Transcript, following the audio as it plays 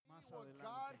what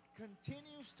God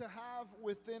continues to have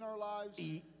within our lives.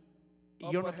 Y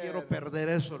yo no quiero perder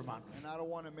eso, hermanos. And I don't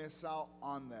want to miss out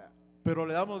on that. Pero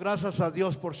le damos gracias a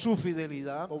Dios por su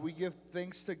fidelidad. But we give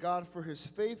thanks to God for His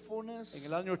faithfulness. En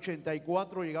el año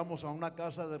 84 llegamos a una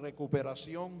casa de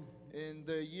recuperación. In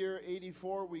the year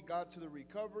 84, we got to the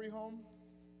recovery home.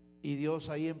 Y Dios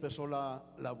ahí empezó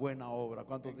la buena obra.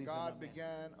 ¿Cuántos And dicen God amén?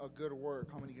 began a good work.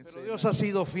 How many can Pero say Dios amen? ha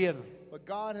sido fiel. But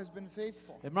God has been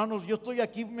faithful. Hermanos, yo estoy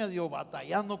aquí medio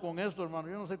batallando con esto, hermano.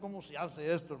 Yo no sé cómo se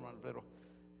hace esto, hermano, pero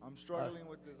I'm struggling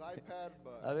with this iPad,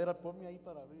 a but ver, ponme ahí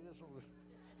para abrir eso.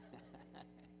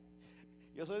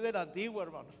 Yo soy del antiguo,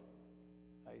 hermanos.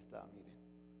 Ahí está, miren.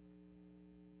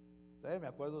 Todavía me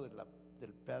acuerdo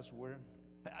del password.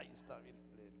 Ahí está, miren.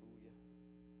 Aleluya.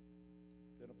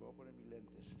 Pero me voy a poner mis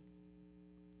lentes.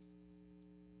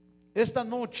 Esta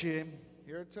noche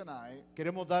here tonight,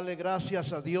 queremos darle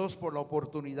gracias a Dios por la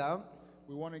oportunidad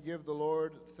we want to give the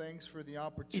Lord thanks for the y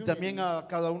opportunity. también a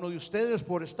cada uno de ustedes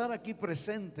por estar aquí And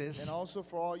presentes also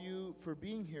for all you for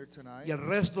being here tonight. y al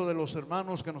resto de los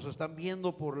hermanos que nos están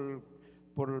viendo por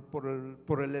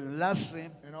el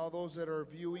enlace, And all those that are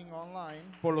viewing online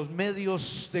por los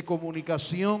medios de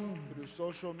comunicación through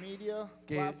social media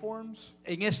que platforms.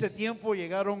 en este tiempo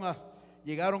llegaron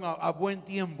a buen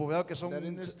tiempo, ¿verdad? Que son That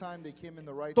in this time they came in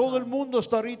the right todo el time. mundo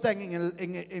está ahorita en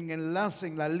el enlace,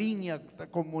 en la línea, está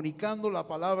comunicando la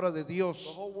palabra de The Dios.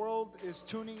 whole world is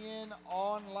tuning in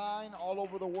online all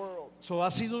over the world. So,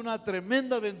 ha sido una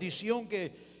tremenda bendición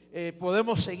que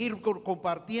podemos seguir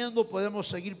compartiendo, podemos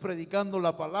seguir predicando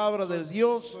la palabra de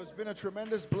Dios So it's been a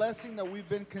tremendous blessing that we've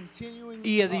been continuing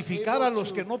y edificar a able los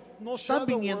to que no share están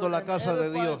the viniendo a word la and casa de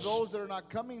edify Dios. those that are not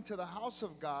coming to the house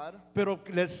of God. Pero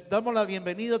les damos la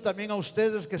bienvenida también a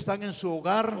ustedes que están en su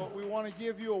hogar But we want to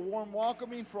give you a warm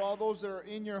welcoming for all those that are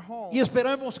in your home. y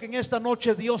esperamos que en esta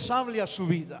noche Dios hable a su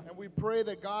vida. And we pray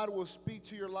that God will speak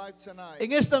to your life tonight.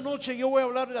 En esta noche yo voy a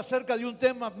hablar acerca de un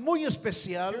tema muy Here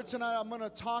especial. tonight I'm going to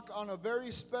talk on a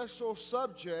very special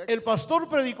subject. El pastor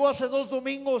predicó hace 2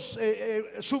 domingos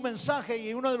su mensaje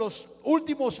y uno de los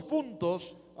últimos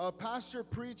puntos. Pastor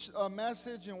preached a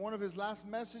message in one of his last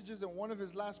messages and one of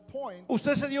his last points.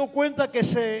 Usted se dio cuenta que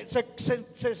se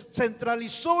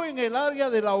centralizó en el área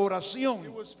de la It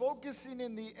oración. was focusing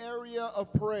in the area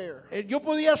of prayer. Yo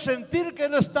podía sentir que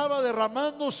él estaba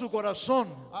derramando su corazón,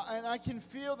 And I can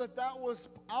feel that that was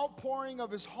outpouring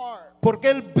of his heart. porque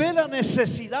él ve la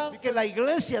necesidad que la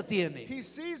iglesia tiene. He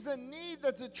sees the need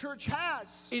that the church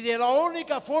has. Y de la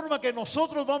única forma que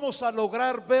nosotros vamos a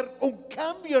lograr ver un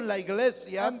cambio en la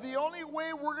iglesia, And the only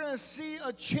way we're going to see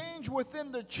a change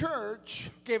within the church,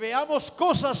 que veamos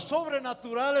cosas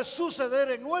sobrenaturales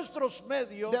suceder en nuestros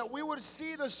medios, that we would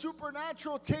see the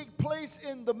supernatural take place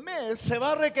in the midst, se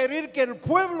va a requerir que el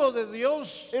pueblo de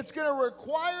Dios, it's going to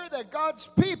require that God's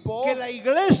people, que la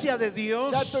iglesia de that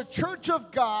Dios the church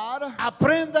of God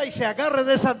aprenda y se agarre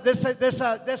de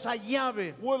esa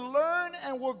llave, will learn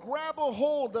and will grab a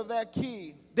hold of that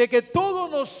key. de que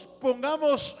todos nos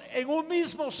pongamos en un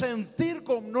mismo sentir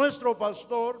con nuestro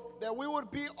pastor, That we would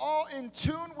be all in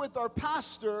tune with our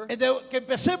pastor, que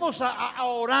empecemos a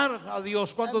orar a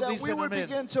Dios. and ¿Cuántos that we dicen would amén?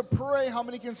 begin to pray. How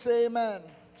many can say amen?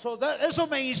 Eso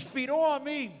me inspiró a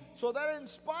mí. So that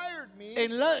inspired me. Y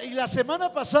la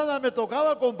semana pasada me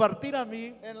tocaba compartir a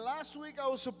mí, And last week I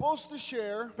was supposed to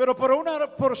share, pero por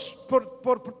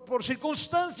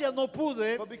circunstancias no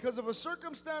pude, but because of a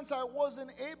circumstance I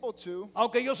wasn't able to.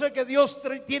 aunque yo sé que Dios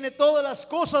tiene todas las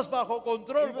cosas bajo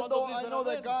control. Even ¿Cuántos though I dicen know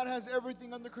that amén? God has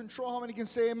everything under control. How many can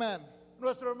say amen?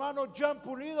 Nuestro hermano John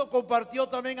Pulido compartió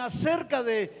también acerca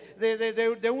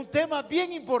de un tema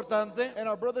bien importante. And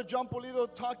our brother John Pulido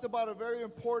talked about a very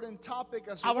important topic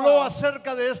as Habló well.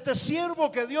 acerca de este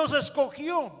siervo que Dios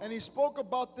escogió, And he spoke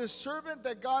about this servant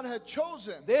that God had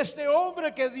chosen. de este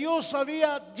hombre que Dios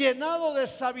había llenado de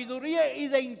sabiduría y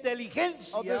de Of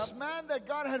inteligencia. this man that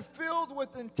God had filled with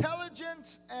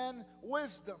intelligence and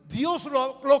wisdom. Dios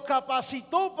lo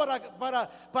capacitó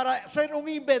para ser un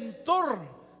inventor,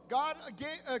 God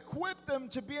equipped them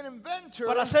to be an inventor,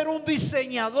 para ser un to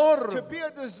diseñador, be a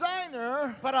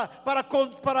designer, para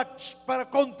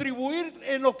contribuir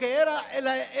en lo que era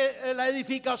la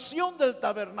edificación del and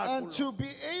tabernáculo. to be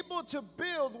able to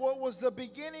build what was the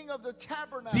beginning of the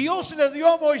tabernacle. Dios le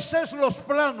dio a Moisés los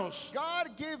planos,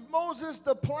 God gave Moses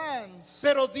the plans,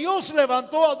 pero Dios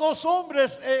levantó a 2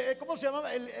 hombres, ¿cómo se llama?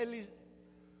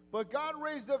 but God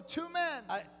raised up 2 men.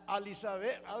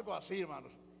 Elizabeth, algo así,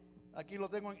 hermanos. Aquí lo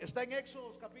tengo, está en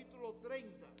Éxodo capítulo 30.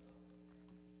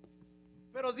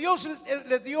 Pero Dios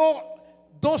le dio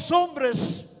 2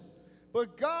 hombres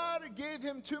But God gave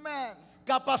him 2 men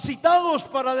capacitados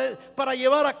para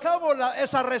llevar a cabo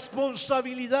esa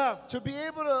responsabilidad. to be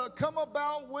able to come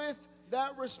about with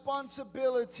that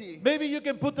responsibility. Maybe you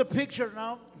can put the picture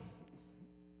now.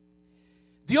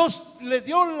 Dios le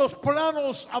dio los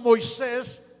planos a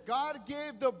Moisés, God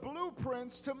gave the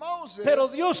blueprints to Moses, pero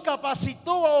Dios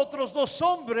capacitó a otros dos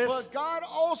hombres but God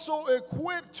also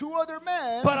equipped two other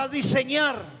men para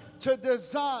diseñar, to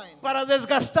design, para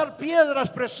desgastar piedras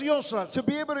preciosas, to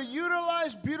be able to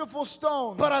utilize beautiful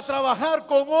stones, para trabajar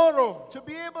con oro. to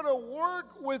be able to work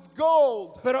with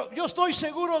gold. Pero yo estoy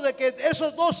seguro de que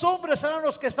esos dos hombres eran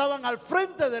los que estaban al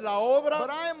frente de la obra, But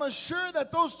I am assured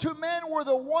that those two men were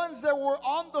the ones that were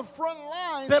on the front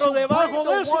lines Pero to debajo bring de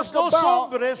the esos work dos about.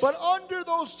 hombres But under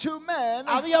those two men,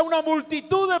 había una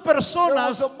multitud de there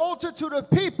personas was a multitude of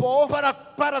people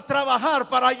para trabajar,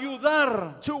 para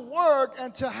ayudar, to work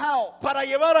and to help, para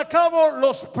llevar a cabo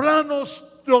los planos,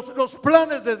 los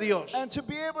planes de Dios. and to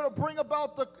be able to bring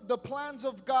about the plans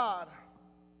of God.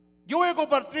 Yo voy a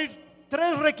compartir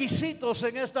tres requisitos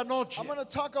en esta noche I'm going to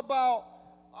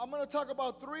talk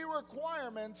about three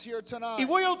requirements here tonight. y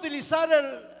voy a utilizar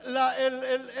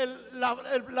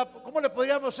 ¿cómo le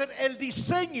podríamos hacer? El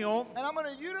diseño And I'm going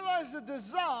to utilize the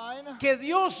design que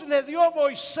Dios le dio a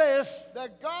Moisés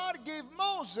that God gave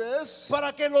Moses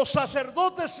para que los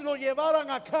sacerdotes lo llevaran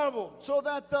a cabo. so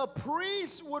that the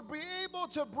priests would be able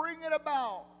to bring it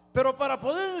about. Pero para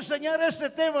poder enseñar este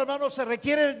tema, hermano, se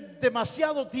requiere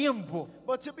demasiado tiempo.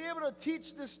 But to be able to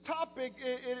teach this topic,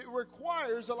 it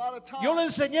requires a lot of time. Yo lo he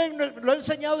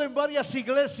enseñado en varias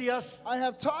iglesias I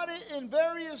have taught it in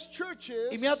various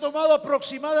churches, y me ha tomado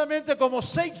aproximadamente como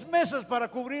 6 meses para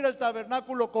cubrir el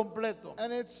tabernáculo completo.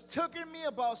 and it's taken me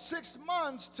about 6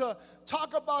 months to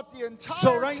talk about the entire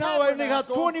So right now I only have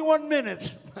tabernacle. 21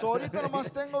 minutes. So ahorita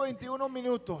nomás tengo 21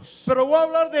 minutos. Pero voy a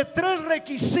hablar de tres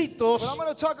requisitos But I'm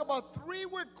going to talk about three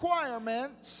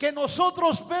requirements que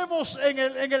nosotros vemos en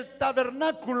el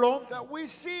tabernáculo. that we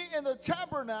see in the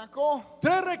tabernacle.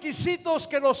 Tres requisitos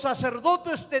que los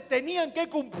sacerdotes tenían que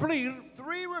cumplir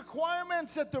Three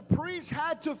requirements that the priests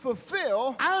had to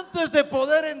fulfill antes de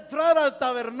poder entrar al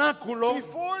tabernáculo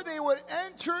before they would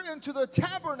enter into the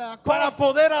tabernacle para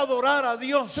poder adorar a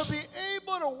Dios, to be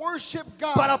able to worship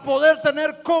God, para poder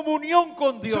tener comunión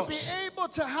con to be Dios. able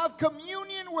to have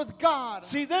communion with God.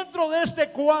 Si dentro de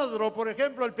este cuadro, por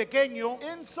ejemplo, el pequeño,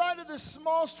 Inside of this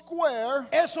small square,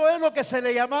 eso es lo que se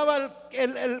le llamaba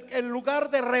el lugar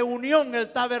de reunión, el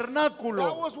that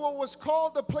tabernáculo. was what was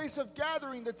called the place of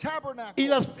gathering, the tabernacle. Y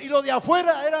lo de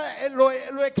afuera era lo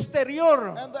exterior.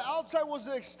 And the outside was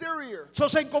the exterior. So,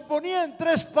 se componía en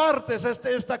tres partes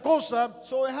esta cosa.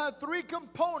 So it had three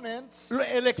components: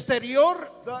 El exterior,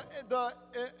 the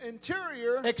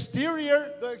interior,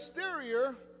 exterior, the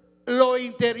exterior, lo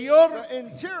interior, the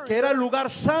interior, que era el lugar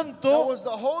that santo, was the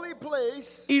holy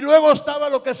place. y luego estaba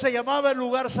lo que se llamaba el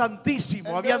lugar santísimo.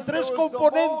 And Habían then tres there was the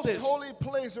componentes. most holy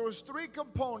place. There was three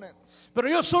components. Pero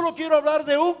yo solo quiero hablar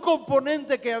de un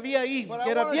componente que había ahí, But que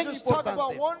I era want to bien just talk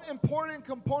about importante. one important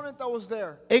component that was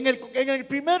there. En el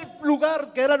primer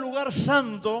lugar, que era el lugar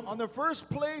santo, On the first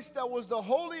place, that was the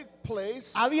holy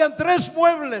place. habían tres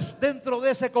muebles dentro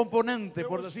de ese componente,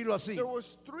 por decirlo así. There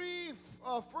was three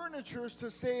furnitures,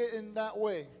 to say it in that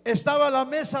way. Estaba la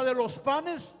mesa de los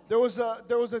panes There was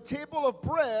a table of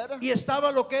bread, y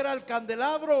estaba lo que era el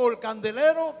candelabro o el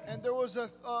candelero, and there was a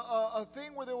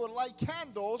thing where they would light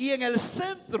candles. y en el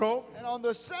centro And on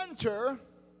the center,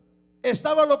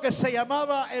 estaba lo que se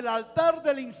llamaba el altar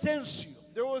del incenso.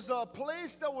 there was a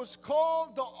place that was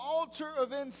called the altar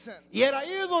of incense. Y era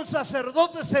ahí donde el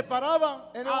sacerdote se paraba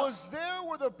And it was there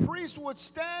where the priest would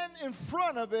stand in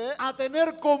front of it a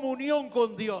tener comunión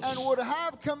con Dios. and would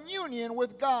have communion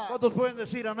with God. ¿Cuántos pueden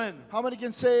decir amén? How many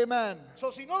can say amen?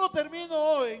 So, si no lo termino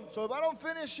hoy, So if I don't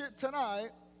finish it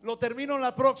tonight, lo termino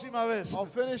la próxima vez. I'll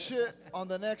finish it on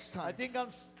the next I time. think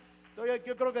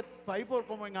yo creo que para ir por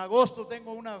como en agosto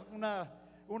tengo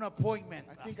un appointment.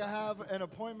 I think I have an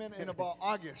appointment in about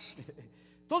August.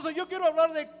 Entonces yo quiero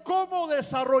hablar de cómo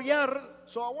desarrollar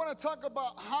So I want to talk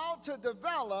about how to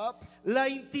develop la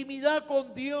intimidad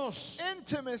con Dios.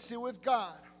 intimacy with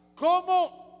God.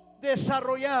 Cómo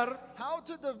desarrollar How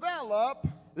to develop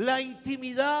la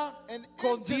intimidad an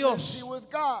con intimacy Dios. with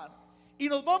God. Y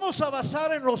nos vamos a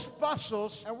basar en los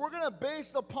pasos And we're going to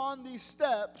base upon these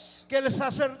steps que el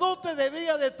sacerdote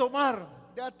debía de tomar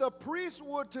that the priest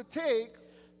would to take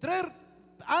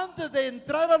antes de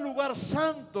entrar al lugar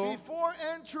santo before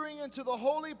entering into the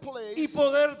holy y place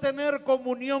poder tener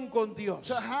comunión con Dios.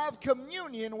 to have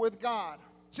communion with God.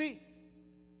 Sí,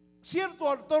 cierto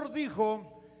autor dijo,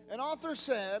 An author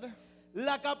said,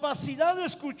 La capacidad de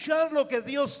escuchar lo que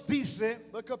Dios dice,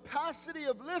 the capacity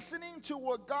of listening to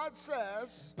what God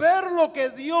says, ver lo que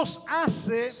Dios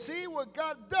hace see what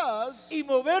God does, y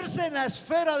moverse en la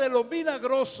esfera de lo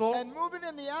milagroso, and moving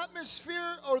in the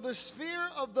atmosphere or the sphere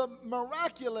of the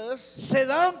miraculous. se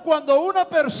dan cuando una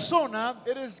persona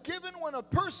It is given when a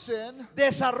person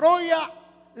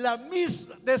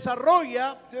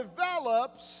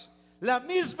develops la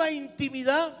misma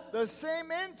intimidad the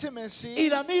same intimacy y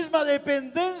la misma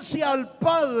dependencia al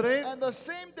Padre and the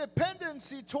same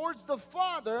dependency towards the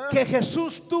Father que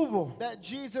Jesús tuvo. that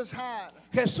Jesus had.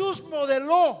 Jesús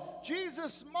modeló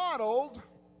Jesus modeled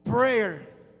prayer.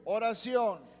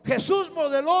 oración. Jesús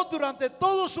modeló durante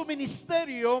todo su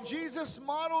ministerio Jesus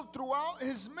modeled throughout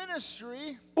his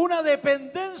ministry una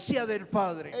dependencia del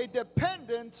Padre. a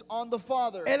dependence on the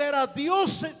Father. Él era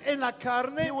Dios en la He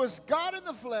carne, was God in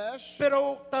the flesh,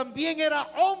 pero también era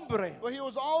hombre. but he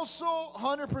was also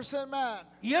 100% man.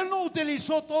 Y él no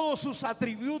utilizó todos sus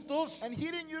atributos, And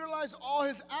he didn't utilize all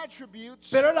his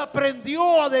attributes, pero él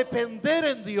aprendió a depender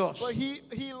en Dios. but he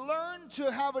learned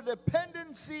to have a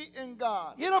dependency in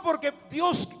God. Y era porque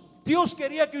Dios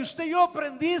quería que usted y yo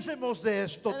aprendiésemos de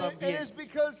esto And it también. is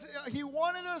because he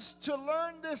wanted us to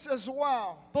learn this as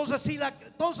well.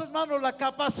 Entonces, hermano, la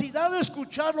capacidad de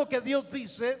escuchar lo que Dios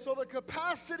dice. So the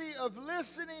capacity of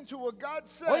listening to what God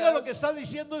Oiga lo que says, está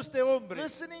diciendo este hombre.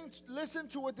 listen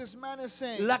to what this man is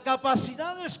saying. La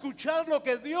capacidad de escuchar lo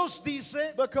que Dios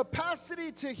dice, The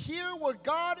capacity to hear what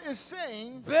God is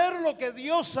saying, ver lo que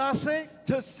Dios hace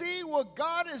to see what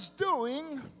God is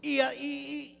doing,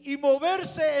 y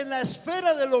moverse en la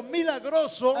esfera de lo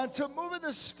milagroso, and to move in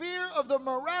the sphere of the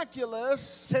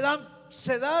miraculous.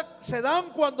 se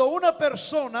dan cuando una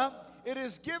persona It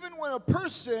is given when a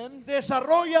person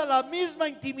desarrolla la misma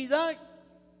intimidad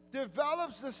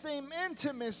develops the same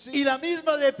intimacy y la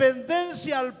misma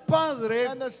dependencia al Padre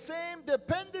and the same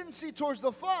dependency towards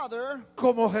the Father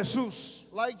como Jesús.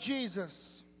 like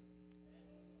Jesus.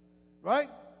 Right?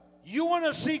 You want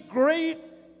to see great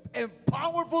and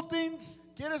powerful things?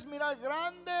 ¿Quieres mirar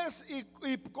grandes y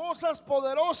cosas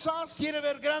poderosas? ¿Quiere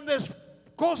ver grandes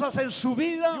cosas en su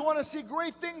vida? You want to see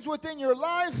great things within your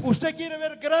life? ¿Usted quiere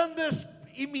ver grandes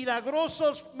y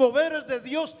milagrosos moveres de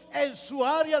Dios en su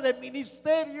área de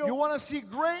ministerio? You want to see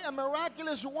great and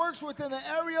miraculous works within the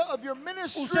area of your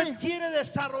ministry? ¿Usted quiere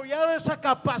desarrollar esa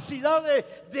capacidad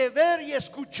de ver y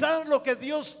escuchar lo que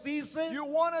Dios dice? You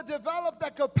want to develop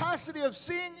that capacity of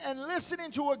seeing and listening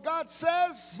to what God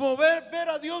says? Ver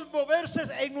a Dios moverse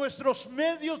en nuestros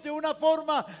medios de una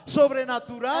forma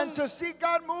sobrenatural. And to see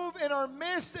God move in our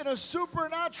midst in a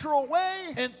supernatural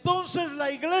way? Entonces la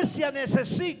iglesia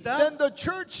necesita Then the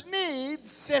church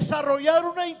needs desarrollar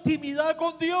una intimidad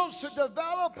con Dios, to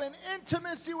develop an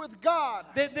intimacy with God,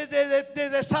 de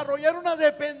desarrollar una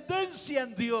dependencia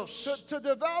en Dios. to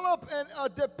develop a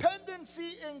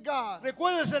dependency in God.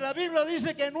 Recuérdese, la Biblia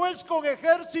dice que no es con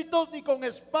ejércitos ni con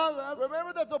espadas,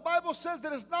 Remember that the Bible says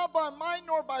that it's not by might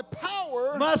nor by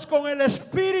power, más con el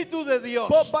Espíritu de Dios.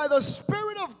 but by the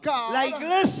Spirit of La God.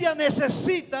 iglesia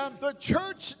necesita, The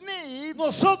church needs,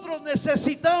 nosotros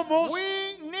necesitamos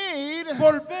we need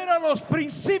volver a los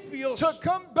principios to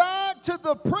come back to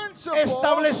the principles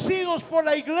establecidos por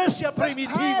la iglesia that have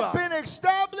primitiva. been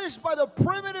established by the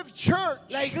primitive church,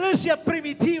 La iglesia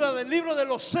primitiva del libro de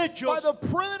los by Hechos the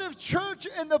primitive church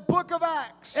in the book of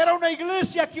Acts. era una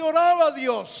iglesia que oraba a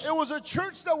Dios. It was a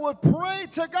church that would pray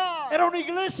to God. Era una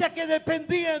iglesia que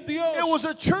dependía en Dios. It was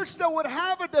a church that would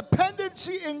have a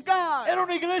dependency in God. Era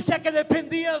una iglesia que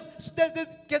dependía de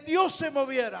que Dios se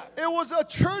moviera. It was a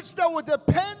church that would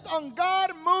depend on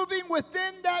God moving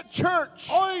within that church.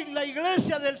 Hoy la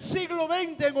iglesia del siglo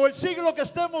XX o el siglo que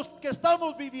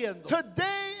estamos viviendo,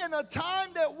 Today, in the time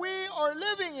that we are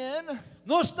living in,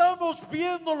 no estamos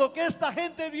viendo lo que esta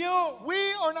gente vio.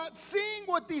 we are not seeing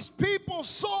what these people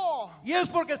saw. Y es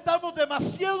porque estamos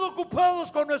demasiado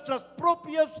ocupados con nuestras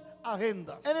propias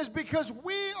agendas. And it's because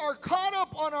we are caught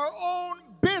up on our own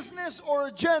business or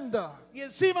agenda. Y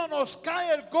encima nos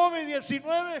cae el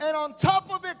COVID-19. And on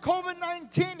top of it,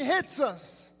 COVID-19 hits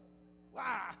us. ¡Wow!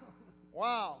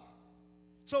 Wow.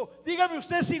 So, dígame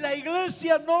usted si la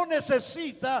iglesia no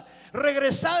necesita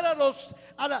regresar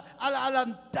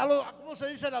 ¿cómo se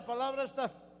dice la palabra esta?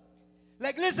 La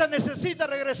iglesia necesita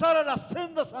regresar a las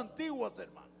sendas antiguas,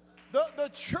 hermano. The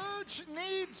church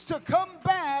needs to come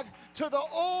back to the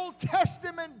Old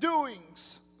Testament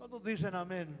doings. ¿Cuántos dicen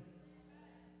amén?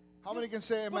 How many can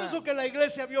say Por amen? eso que la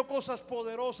iglesia vio cosas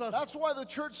poderosas That's why the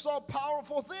church saw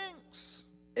powerful things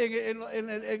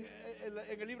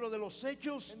en el libro de los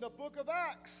Hechos. In the book of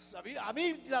Acts, A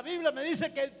mí la Biblia me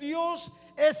dice que Dios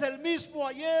es el mismo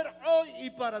ayer, hoy y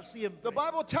para siempre. the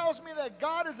Bible tells me that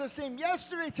God is the same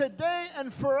yesterday, today,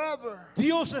 and forever.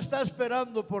 Dios está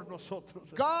esperando por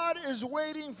nosotros. God is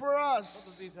waiting for ¿Cuántos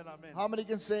us. dicen amén? How many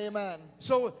can say amen?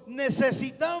 So,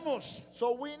 necesitamos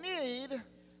So we need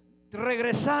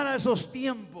regresar a esos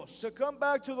tiempos. to come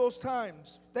back to those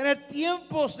times, Tener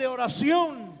tiempos de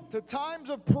oración. to times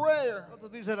of prayer.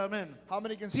 ¿Cuántos dicen amén? How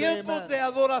many can say Tiempos de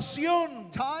amen?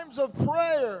 adoración. Times of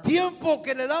prayer. Tiempo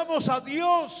que le damos a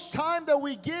Dios. Time that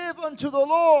we give unto the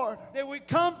Lord. That we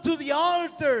come to the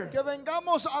altar Que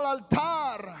vengamos al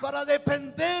altar para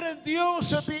depender en Dios.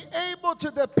 to be able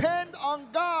to depend on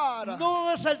God. No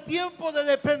es el tiempo de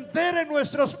depender en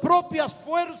nuestras propias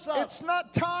fuerzas. It's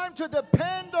not time to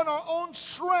depend on our own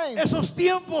strength. Esos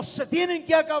tiempos se tienen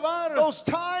que acabar. Those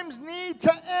times need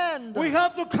to end. We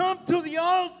have to come to the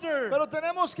altar. Pero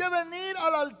tenemos que venir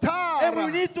al And we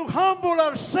altar. need to humble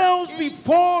ourselves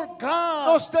before God.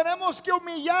 Nos tenemos que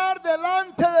humillar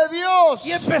delante de Dios.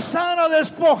 Y empezar a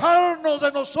despojarnos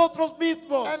de nosotros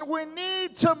mismos. And we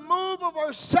need to move of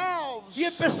ourselves Y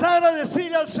empezar a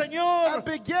decirle al and Señor,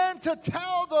 begin to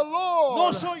tell the no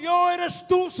Lord, soy yo, eres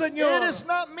tú, it Señor. is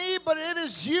not me, but it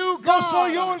is you, No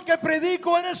soy yo God. el que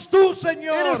predico, eres tú, It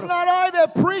Señor. is not I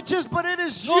that preaches, but it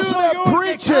is No you soy that yo el que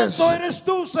preaches. canto, eres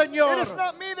tú, It Señor. is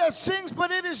not me that sings,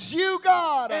 but it is you,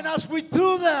 God. And as we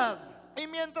do that, Y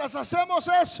mientras hacemos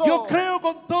eso, yo creo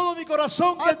con todo mi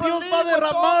corazón I que Dios believe va a with all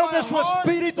derramar my de su heart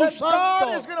Espíritu that God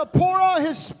is Santo. going to pour out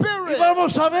His Y Spirit,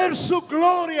 vamos a ver su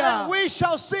gloria. and we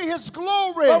shall see His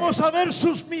glory. Vamos a ver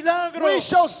sus We milagros.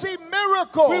 shall see We will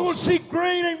miracles. see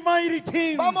great and mighty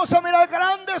things. Vamos a mirar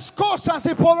grandes cosas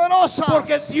y poderosas.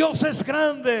 Porque Dios es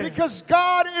grande. Because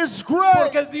God is great.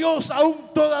 Porque Dios aún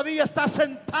todavía está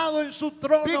sentado en su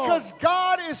trono. Because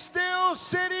God is still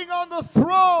sitting on the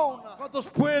throne. ¿Cuántos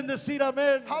pueden decir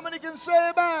amén? How many can say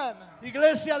amen?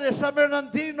 Iglesia de San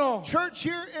Bernardino, Church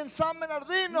here in San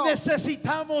Bernardino,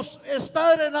 necesitamos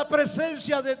estar en la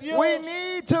presencia de Dios. we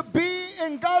need to be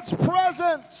in God's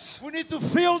presence. We need to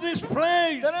fill this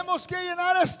place Tenemos que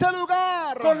llenar este con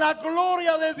lugar la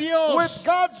gloria de Dios. with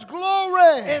God's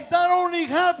glory. And that only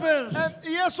happens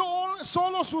Y eso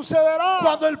solo sucederá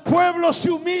cuando el pueblo se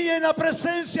humilla en la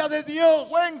presencia de Dios.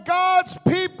 when God's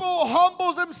people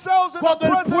humbles themselves in the Cuando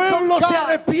el presence pueblo of se God.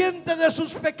 arrepiente de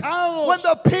sus pecados. When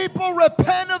the people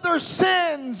repent of their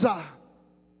sins.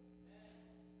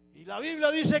 Y la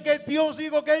Biblia dice que Dios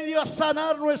dijo que Él iba a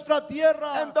sanar nuestra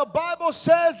tierra. And the Bible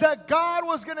says that God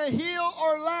was going to heal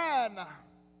our land.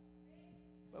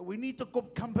 But we need to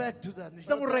come back to that.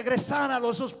 Necesitamos regresar a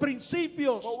esos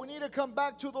principios. But we need to come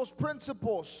back to those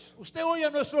principles. Usted oye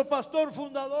a nuestro pastor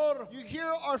fundador. You hear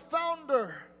our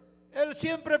founder. Él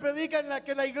siempre predica en la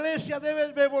que la iglesia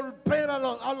debe de volver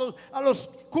a los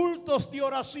cultos de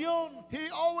oración. He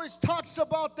always talks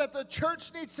about that the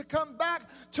church needs to come back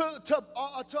to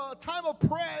a time of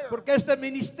prayer. Porque este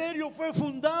ministerio fue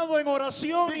fundado en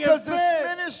oración y en Because this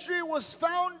fe. ministry was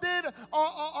founded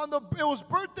it was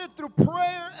birthed through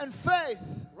prayer and faith.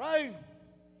 Right?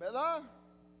 ¿Verdad?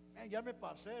 Ya me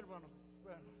pasé, hermano.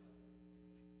 Bueno,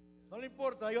 no le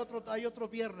importa, hay otro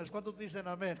viernes. ¿Cuántos dicen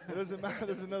amén? It doesn't matter.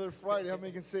 There's another Friday. How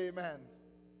many can say amen?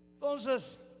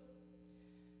 Entonces,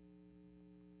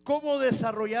 ¿cómo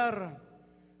desarrollar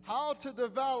How to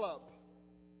develop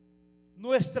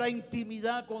nuestra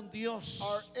intimidad con Dios?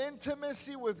 our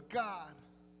intimacy with God.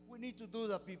 We need to do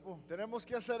that, people. Tenemos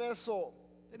que hacer eso.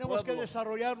 Tenemos que pueblo.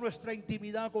 desarrollar nuestra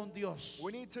intimidad con Dios.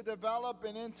 We need to develop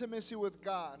an intimacy with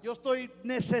God. Yo estoy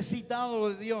necesitado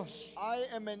de Dios. I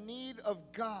am in need of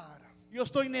God. Yo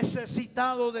estoy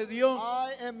necesitado de Dios.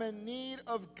 I am in need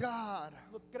of God.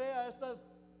 No crea, esta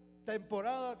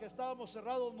temporada que estábamos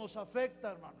cerrados nos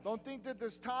afecta, hermano. Don't think that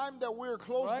this time that we're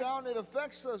closed Right? down, it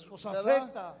affects us. Nos ¿verdad?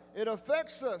 afecta. It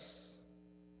affects us.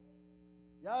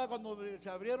 Ya cuando se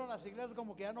abrieron las iglesias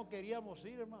como que ya no queríamos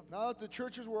ir, hermano. Now that the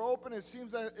churches were open, it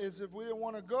seems that as if we didn't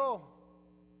want to go.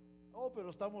 Oh,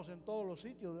 pero estamos en todos los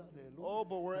sitios. Aleluya. Oh,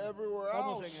 but we're everywhere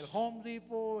Estamos else. en el Home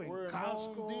Depot, We're en in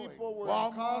Costco, Home Depot, en we're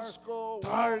Walmart, in Costco,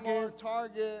 Target. Walmart,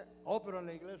 Target. Oh, pero en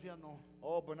la iglesia no.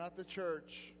 Oh, but not the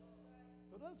church.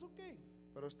 Pero that's okay.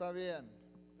 Pero está bien.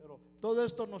 Pero todo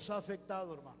esto nos ha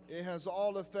afectado, hermano. It has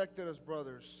all affected us,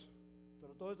 brothers.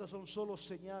 Pero todas estas son solo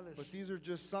señales But these are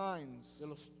just signs de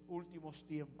los últimos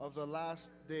tiempos. of the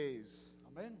last days.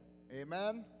 Amén.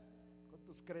 Amen?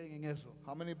 ¿Cuántos creen en eso?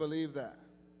 How many believe that?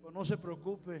 Pero no se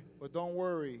preocupe, But don't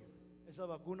worry. esa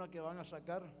vacuna que van a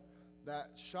sacar,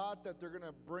 That shot that they're going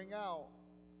to bring out,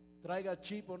 traiga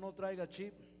chip o no traiga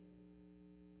chip,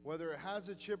 whether it has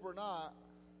a chip or not,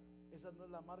 Esa no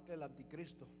es la marca del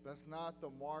anticristo. That's not the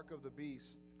mark of the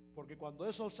beast. Porque cuando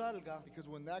eso salga, Because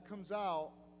when that comes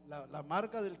out, la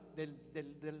marca de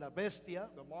la bestia,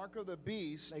 the mark of the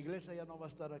beast, la iglesia ya no va a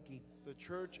estar aquí. the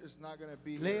church is not going to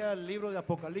be here. Lea el libro de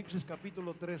Apocalipsis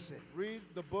capítulo 13. Read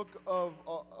the book of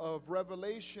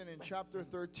Revelation in chapter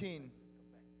 13.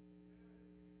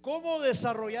 ¿Cómo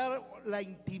desarrollar la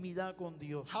intimidad con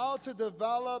Dios? How to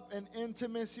develop an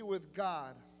intimacy with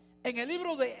God. En el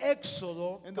libro de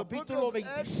Éxodo, In the book capítulo of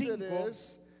 25,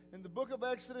 Exodus, in the book of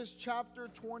Exodus chapter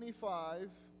 25,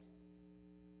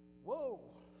 whoa,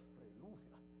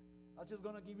 I'm just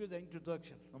going to give you the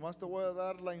introduction. nomás te voy a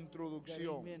dar la Got 8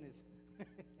 introducción. minutes.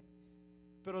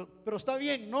 pero está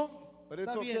bien, ¿no? But it's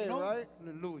Está bien, okay, ¿no? right?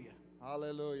 Aleluya.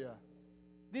 Hallelujah.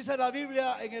 Dice la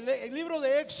Biblia en el libro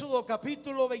de Éxodo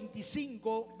capítulo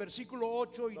 25, versículo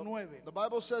 8 y 9. The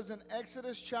Bible says in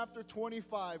Exodus chapter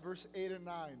 25, verse 8 and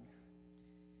 9.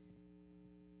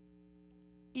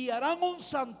 Y harán un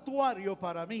santuario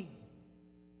para mí.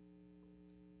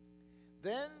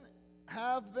 Then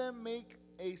have them make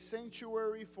a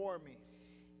sanctuary for me,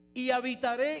 Y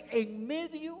habitaré en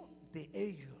medio de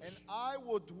ellos, and I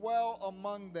will dwell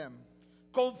among them.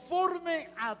 conforme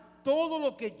a todo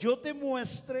lo que yo te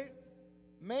muestre.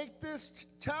 Make this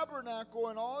tabernacle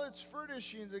and all its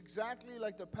furnishings exactly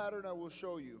like the pattern I will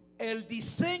show you. El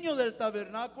diseño del The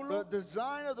tabernáculo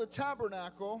design of the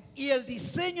tabernacle y el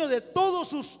diseño de todos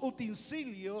sus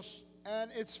utensilios,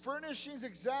 and its furnishings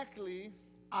exactly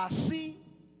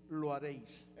lo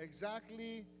haréis.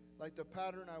 like the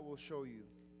pattern I will show you.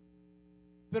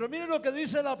 Pero miren lo que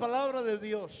dice la palabra de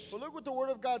Dios. But look what the word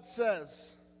of God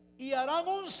says. Y harán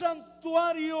un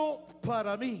santuario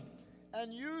para mí.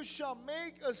 And you shall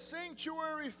make a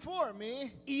sanctuary for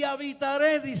me, Y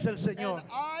habitaré, dice el and Señor.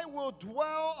 I will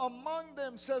dwell among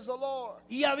them, says the Lord.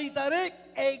 Y habitaré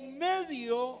en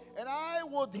medio. And I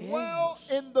will De dwell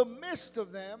ellos. in the midst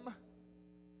of them,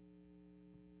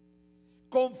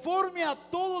 Conforme a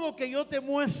todo lo que yo te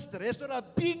muestre. Esto era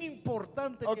bien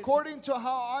importante. according to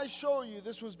how I show you.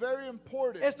 This was very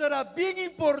important. Esto era bien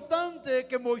importante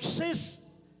que Moisés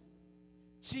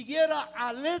siguiera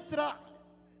a letra.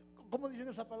 ¿Cómo dicen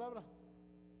esa palabra?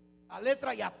 A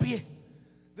letra y a pie.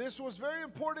 This was very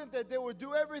important that they would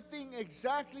do everything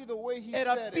exactly the way he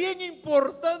Era said it. bien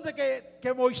importante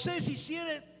que Moisés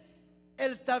hiciera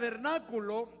el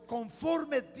tabernáculo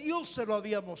conforme Dios se lo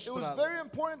había It was mostrado. very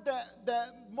important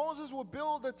that Moses would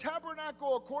build the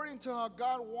tabernacle according to how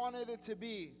God wanted it to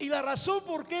be. Y la razón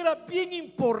por qué era bien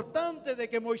importante de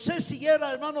que Moisés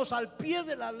siguiera, hermanos, al pie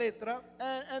de la letra,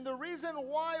 And the reason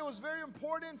why it was very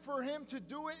important for him to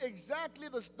do it exactly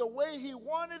the way he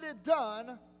wanted it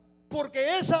done, porque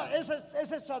ese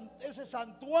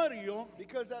santuario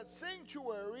because that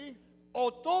sanctuary o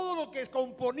todo lo que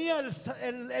componía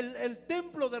el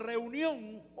templo de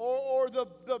reunión, or the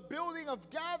building of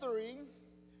gathering,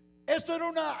 esto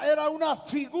era una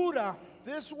figura,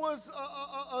 this was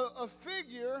a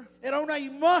figure, era una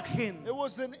imagen it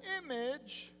was an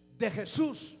image de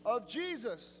Jesús. of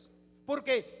Jesus.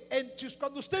 Porque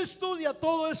cuando usted estudia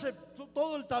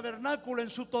todo el tabernáculo en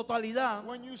su totalidad,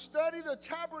 When you study the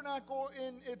tabernacle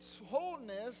in its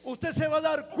wholeness, usted se va a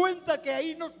dar cuenta que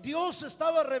ahí Dios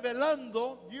estaba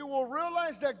revelando you will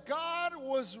realize that God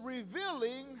was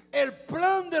revealing el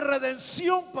plan de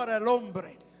redención para el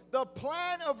hombre. the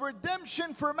plan of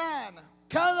redemption for man.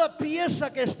 Cada pieza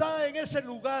que está en ese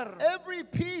lugar Every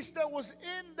piece that was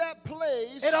in that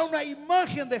place, era una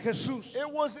imagen de Jesús. it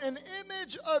was an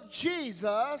image of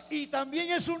Jesus. Y también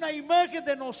es una imagen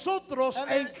de nosotros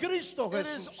And en Cristo it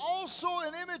is Jesús. also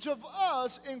an image of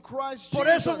us in Christ Por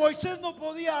eso Jesus. Moisés no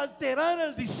podía alterar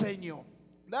el diseño.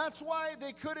 That's why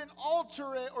they couldn't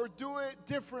alter it or do it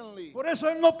differently. Por eso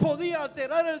él no podía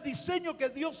alterar el diseño que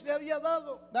Dios le había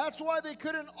dado. That's why they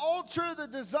couldn't alter the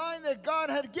design that God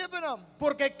had given them.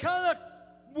 Porque cada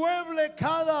mueble,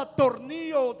 cada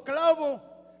tornillo, clavo,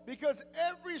 Because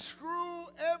every screw,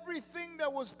 everything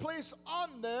that was placed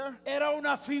on there, era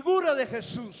una figura de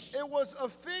Jesús. it was a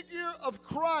figure of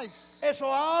Christ. Eso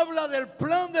habla del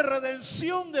plan de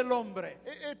redención del hombre.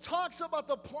 It talks about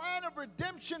the plan of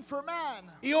redemption for man.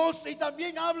 Y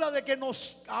también habla de que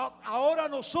ahora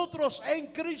nosotros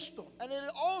en Cristo. And it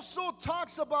also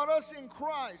talks about us in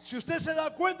Christ. Si usted se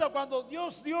da cuenta cuando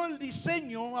Dios dio el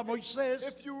diseño a Moisés,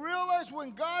 If you realize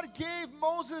when God gave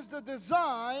Moses the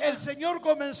design, el Señor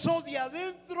comenzó de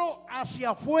adentro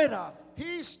hacia afuera.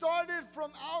 he started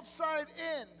from outside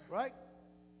in. Right?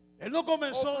 Él no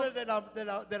comenzó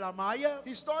de la malla.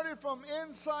 He started from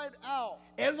inside out.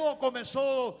 Él no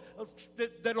comenzó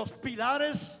de los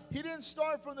pilares. He didn't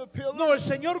start from the pillars. No, el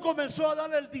Señor comenzó a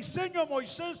darle el diseño a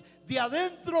Moisés de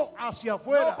adentro hacia No,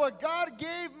 afuera. but God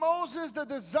gave Moses the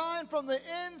design from the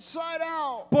inside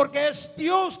out. Porque es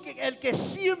Dios el que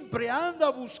siempre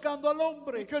anda buscando al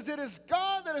hombre. Because it is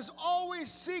God that is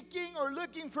always seeking or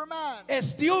looking for man.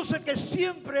 Es Dios el que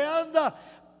siempre anda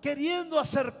queriendo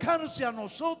acercarse a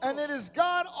nosotros. And it is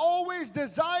God always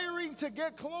desiring to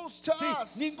get close to Sí,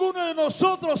 us. ninguno de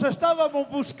nosotros estábamos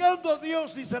buscando a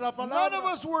Dios, dice la None of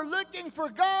palabra. us were looking for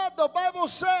God, the Bible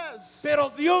says. Pero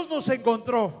Dios nos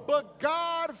encontró. But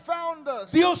God found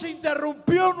us. Dios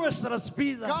interrumpió nuestras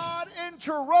vidas. God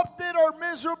interrupted our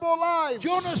miserable lives.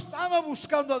 Yo no estaba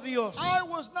buscando a Dios. I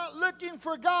was not looking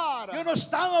for God. Yo no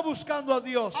estaba buscando a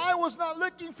Dios. I was not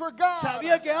looking for God.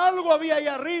 Sabía que algo había ahí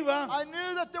arriba, I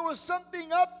knew that there was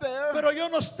something up there, pero yo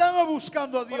no estaba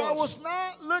buscando a but I was Dios.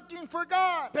 not looking for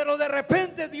God. Pero de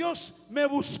repente Dios me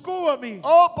buscó a mí.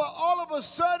 Oh, but all of a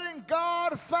sudden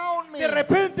God found me. De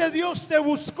repente Dios te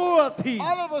buscó a ti.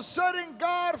 All of a sudden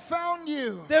God found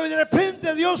you. De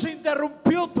repente Dios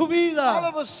interrumpió tu All vida.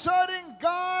 of a sudden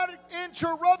God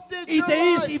interrupted Y your te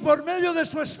hizo, y life. por medio de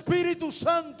su Espíritu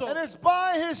Santo, And it's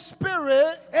by His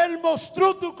Spirit Él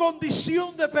mostró tu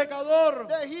condición de pecador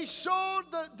that He showed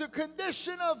the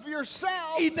condition of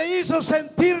yourself. y te hizo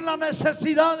sentir la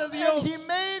necesidad de And Dios. He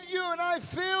made you and I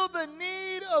feel the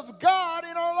need of God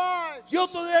in our lives. Yo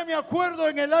todavía me acuerdo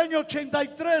en el año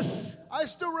 83. I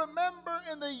still remember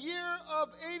in the year of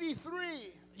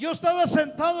 83, Yo estaba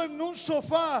sentado en un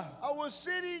sofá I was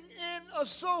sitting in a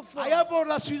sofa allá por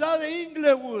la ciudad de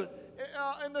Inglewood.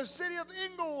 in the city of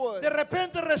Inglewood. De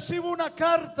repente recibo una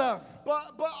carta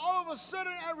But all of a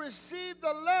sudden I received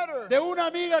a letter de una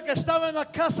amiga que estaba en la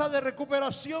casa de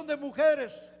recuperación de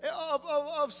mujeres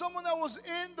of someone that was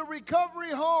in the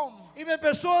recovery home. y me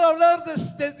empezó a hablar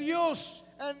de Dios.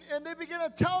 And they began to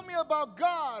tell me about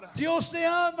God. Dios te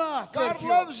ama, God Sergio.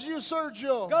 loves you,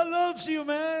 Sergio. God loves you,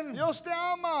 man. Dios te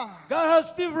ama. God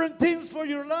has different things for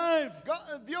your life.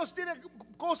 Dios tiene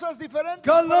cosas diferentes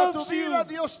God para tu loves vida. you.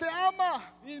 Dios te ama.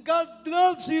 And God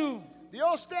loves you.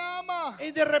 Dios te ama.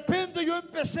 Y de repente yo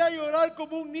empecé a llorar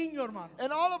como un niño, hermano.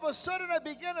 And all of a sudden I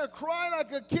began to cry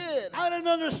like a kid. I didn't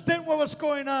understand what was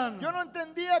going on. Yo no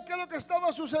entendía qué es lo que estaba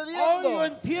Hoy yo sucediendo.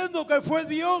 entiendo que fue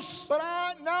Dios But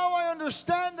now I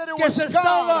understand that it que was se God.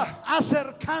 estaba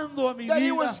acercando a mi That He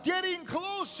vida. was getting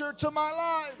closer to my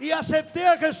life. Y acepté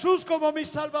a Jesús como mi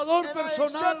Salvador And I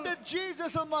personal. accepted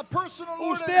Jesus as my personal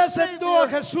Lord Usted and aceptó a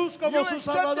Savior. Jesús como You su accepted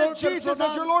Salvador Jesus as your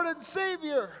personal. Lord and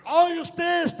Savior. Hoy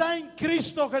usted está en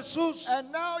Cristo Jesús.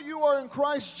 And now you are in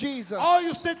Christ Jesus. Hoy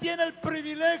usted tiene el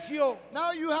privilegio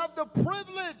Now you have the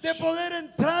privilege de poder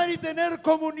entrar y tener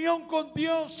comunión con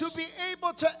Dios. to be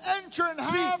able to enter and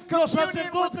Sí, have los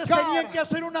communion with sacerdotes tenían que God.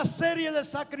 hacer una serie de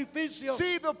sacrificios.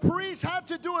 See, the priests had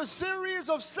to do a series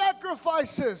of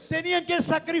sacrifices. Tenían que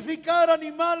sacrificar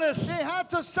animales. They had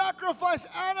to sacrifice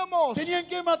animals. Tenían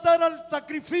que matar al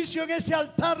sacrificio en ese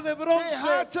altar de They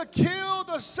had bronce to kill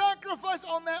the sacrifice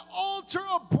on that altar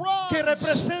of bronze que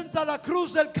representa la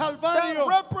cruz del that Calvario,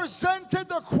 represented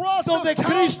the cross of donde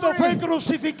Cristo fue Calvary,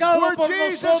 crucificado where por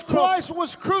Jesus nosotros. Christ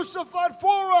was crucified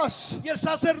for us. Y el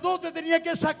sacerdote tenía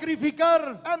que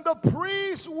sacrificar And the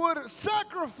priest would para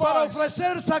sacrifice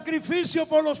ofrecer sacrificio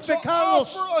por los to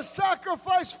pecados, offer a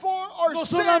sacrifice for our no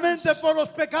sins, solamente por los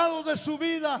pecados de su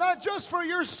vida, not just for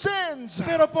your sins,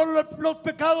 pero por los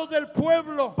pecados del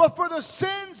pueblo. but for the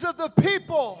sins of the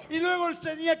people. Y luego él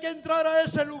tenía que entrar a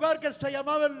ese lugar que se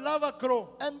llamaba el lavacro,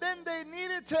 And then they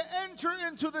needed to enter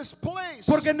into this place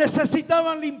porque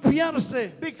necesitaban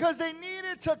limpiarse, because they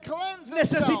needed to cleanse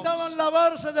necesitaban themselves.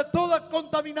 lavarse de toda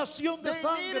contaminación de They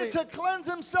sangre, needed to cleanse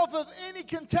themselves of any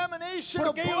contamination of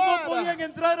porque ellos no blood, podían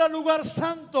entrar al lugar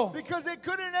santo because they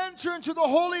couldn't enter into the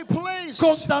holy place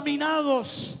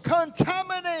contaminados.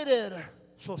 contaminated.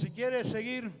 So, si quiere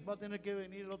seguir, va a tener que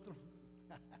venir el otro.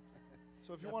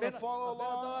 So if you want to follow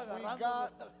along, apenas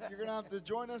you're going to have to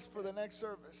join us for the next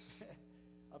service.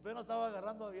 Apenas estaba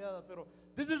agarrando aviada, pero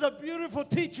this is a beautiful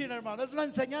teaching, hermano. Es una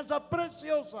enseñanza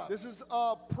preciosa. This is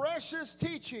a precious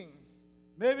teaching.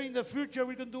 Maybe in the future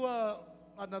we can do an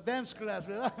advanced class,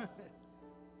 ¿verdad?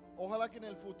 Ojalá que en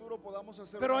el futuro podamos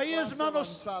hacer Pero una ahí, clase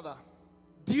hermanos, avanzada.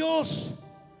 Dios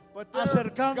But there,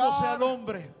 acercándose al God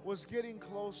hombre. was getting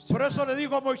close to Por eso le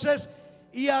dijo a Moisés,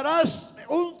 y harás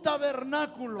un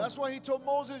tabernáculo, That's why he told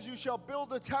Moses, you shall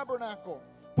build a tabernacle,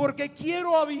 porque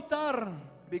quiero habitar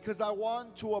because I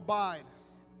want to abide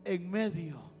en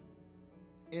medio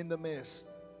in the midst,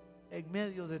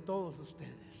 de todos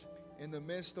ustedes. in the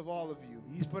midst of all of you.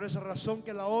 Y es por esa razón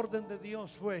que la orden de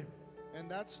Dios fue And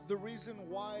that's the reason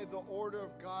why the order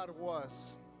of God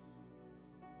was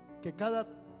que cada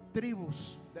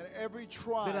tribus that every de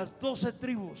tribe las 12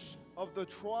 tribus of the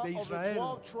de of the Israel.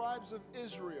 12 tribes of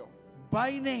Israel,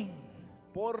 by name,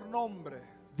 por nombre,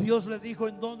 Dios le dijo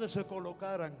en dónde se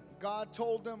colocaran. God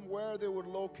told them where they would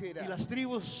locate Y at. las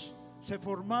tribus se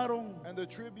formaron And the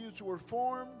tributes were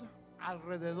formed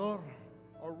alrededor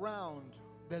around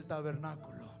del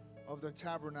tabernáculo. of the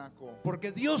tabernacle.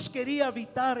 Porque Dios quería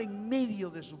habitar en medio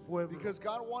de su pueblo. Because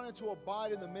God wanted to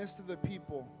abide in the midst of the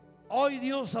people. Hoy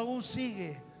Dios aún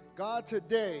sigue God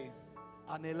today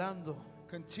anhelando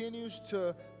continues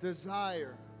to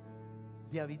desire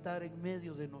de habitar en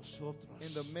medio de nosotros.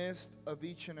 in the midst of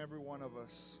each and every one of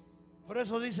us. Por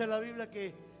eso dice la Biblia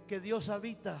que Dios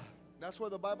habita That's why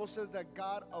the Bible says that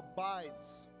God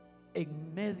abides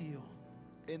en medio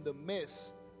in the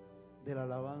midst de la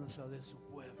alabanza de su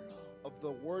pueblo. of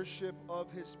the worship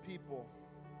of his people.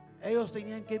 Ellos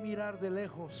tenían que mirar de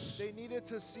lejos. They needed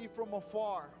to see from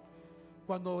afar.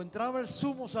 Cuando entraba el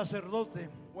sumo sacerdote,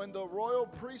 When the royal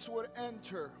priest would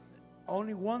enter,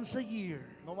 only once a year,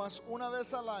 no más una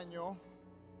vez al año,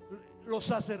 los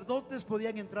sacerdotes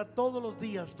podían entrar todos los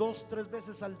días, 2-3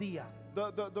 veces al día,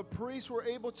 the priests were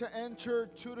able to enter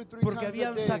 2 to 3 porque times a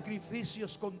habían day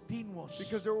sacrificios continuos,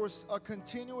 because there was a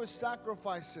continuous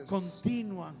sacrifices.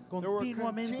 continuamente They were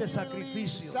continually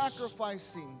sacrificios.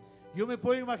 sacrificing. Yo me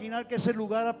puedo imaginar que ese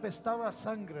lugar apestaba a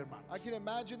sangre, hermano, I can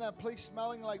imagine that place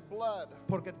smelling like blood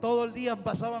porque todo el día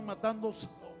pasaban matando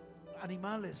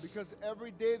animales because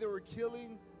every day they were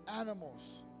killing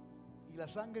animals y la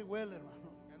sangre huele,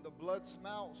 hermano, and the blood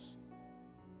smells.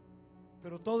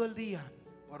 pero todo el día.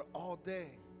 But all day.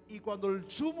 Y cuando el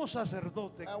sumo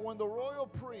sacerdote, And when the royal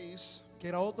priest, que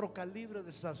era otro calibre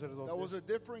de that was a sacerdotes,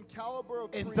 different caliber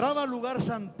of entraba al priest, lugar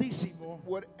santísimo,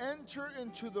 would enter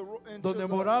into donde the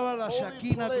moraba la holy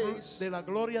Shekinah place de la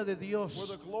gloria de where Dios,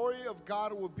 the glory of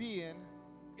God would be in,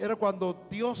 era cuando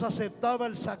Dios aceptaba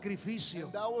el sacrificio.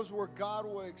 and that was where God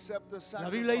would accept the La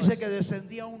Biblia dice que sacrifice.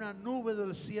 descendía una nube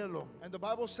del cielo And the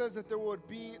Bible says that there would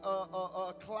be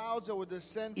a clouds that would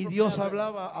descend y from Dios heaven,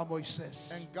 hablaba a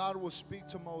Moisés. and God would speak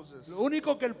to Moses. Lo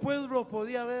único que el pueblo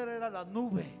podía ver era la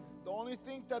nube The only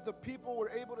thing that the people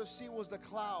were able to see was the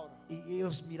cloud, y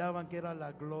ellos miraban que era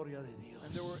la gloria de Dios.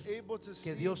 and they were able to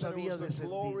see Dios that it había was the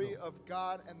glory descendido. of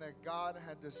God and that God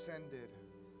had descended.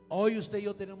 Hoy usted y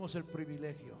yo tenemos el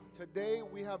privilegio Today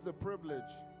we have the privilege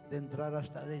de entrar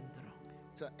hasta adentro,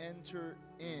 to enter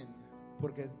in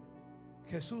porque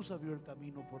Jesús abrió el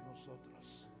camino por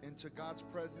nosotros. into God's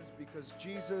presence because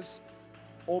Jesus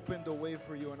opened the way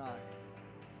for you and I.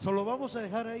 Solo vamos a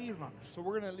dejar ahí, hermanos. So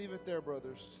we're going to leave it there,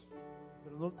 brothers.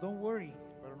 Pero don't worry,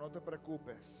 Pero no te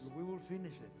preocupes. we will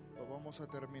finish it. Lo vamos a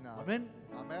terminar. Amén.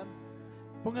 Amén.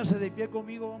 Póngase de pie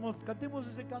conmigo, vamos, cantemos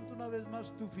ese canto una vez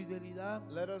más, tu fidelidad.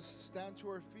 Let us stand to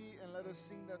our feet and let us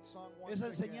sing that song once Esa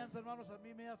again. enseñanza, hermanos, a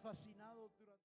mí me ha fascinado.